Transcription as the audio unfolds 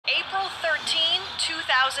April 13,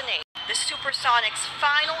 2008, the Supersonics'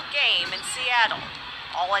 final game in Seattle.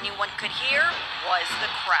 All anyone could hear was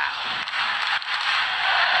the crowd.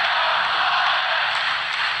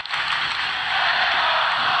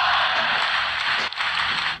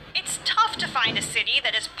 It's tough to find a city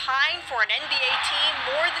that has pined for an NBA team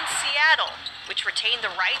more than Seattle, which retained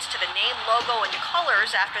the rights to the name, logo, and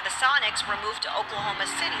colors after the Sonics were moved to Oklahoma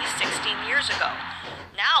City 16 years ago.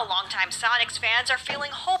 Now, longtime Sonics fans are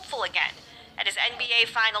feeling hopeful again. At his NBA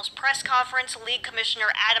Finals press conference, League Commissioner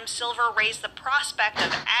Adam Silver raised the prospect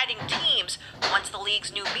of adding teams once the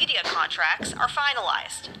league's new media contracts are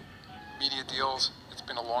finalized. Media deals, it's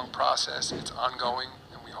been a long process, it's ongoing,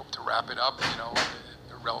 and we hope to wrap it up, in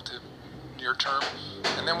the relative near term.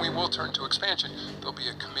 And then we will turn to expansion. There'll be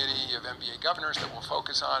a committee of NBA governors that will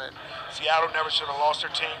focus on it. Seattle never should have lost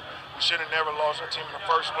their team. We should have never lost our team in the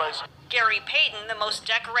first place. Gary Payton, the most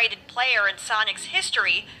decorated player in Sonics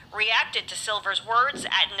history, reacted to Silver's words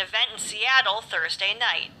at an event in Seattle Thursday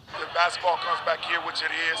night. If basketball comes back here, which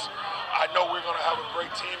it is, I know we're going to have a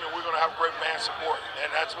great team and we're going to have great fan support.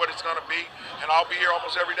 And that's what it's going to be. And I'll be here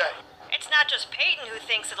almost every day. It's not just Payton who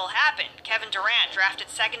thinks it'll happen. Kevin Durant,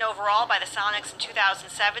 drafted second overall by the Sonics in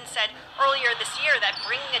 2007, said earlier this year that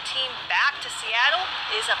bringing a team back to Seattle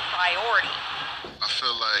is a priority. I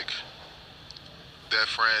feel like that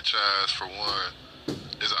franchise, for one,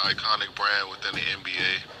 is an iconic brand within the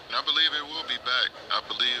NBA. And I believe it will be back. I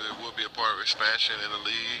believe it will be a part of expansion in the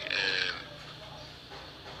league and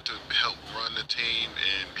to help run the team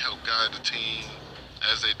and help guide the team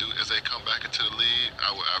as they come back into the league.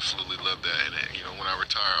 I would absolutely love that. And when I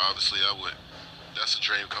retire, obviously that's a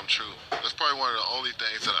dream come true. That's probably one of the only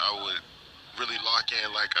things that I would really lock in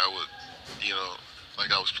like I would,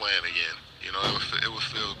 like I was playing again. It would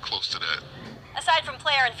feel close to that. Aside from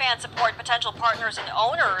player and fan support, potential partners and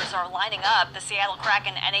owners are lining up. The Seattle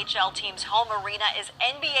Kraken NHL team's home arena is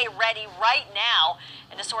NBA ready right now.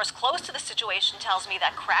 And a source close to the situation tells me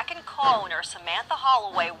that Kraken co-owner Samantha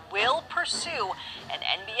Holloway will pursue an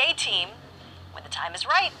NBA team when the time is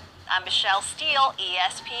right. I'm Michelle Steele,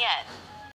 ESPN.